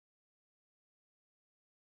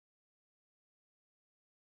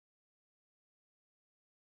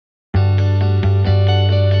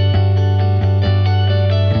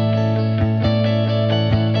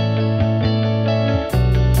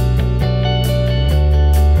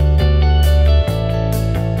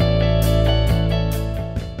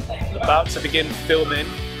to begin filming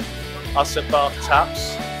us at Bath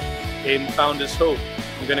Taps in Founders Hall.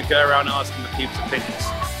 I'm going to go around asking the people's opinions.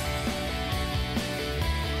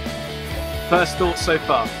 First thoughts so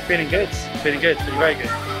far? Feeling good. Feeling very good.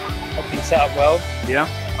 I've been set up well. Yeah?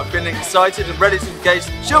 I've been excited and ready to engage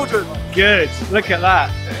the children. Good, look at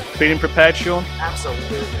that. Feeling prepared, Sean?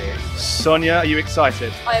 Absolutely. Sonia, are you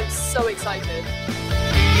excited? I am so excited.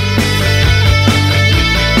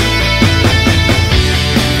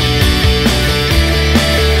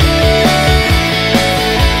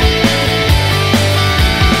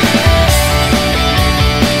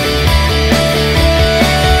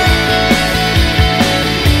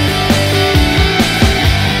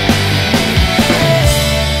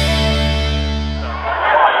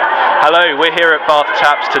 Hello, we're here at Bath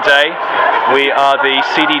Taps today. We are the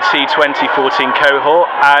CDT 2014 cohort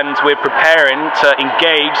and we're preparing to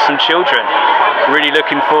engage some children. Really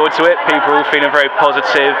looking forward to it. People are all feeling very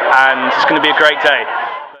positive and it's going to be a great day.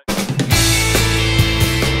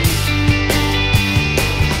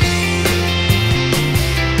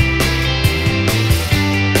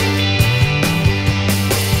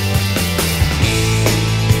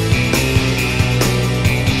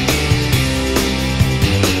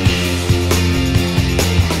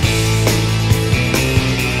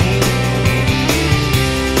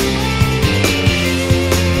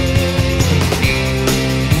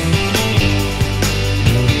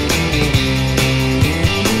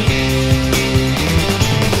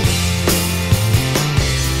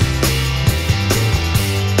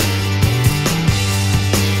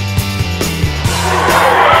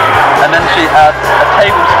 And then she adds a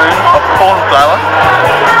tablespoon of corn flour,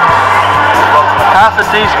 half a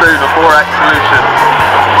teaspoon of borax solution.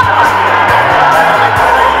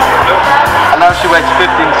 And now she waits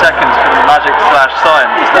 15 seconds for the magic /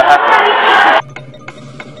 science to happen.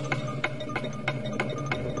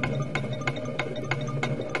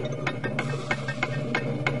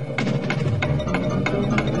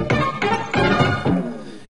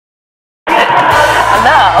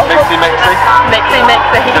 Now,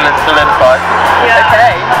 Mixy. Solidified. yeah.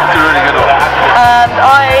 Okay. It's a really good one. And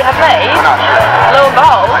I have made, lo and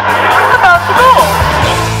behold,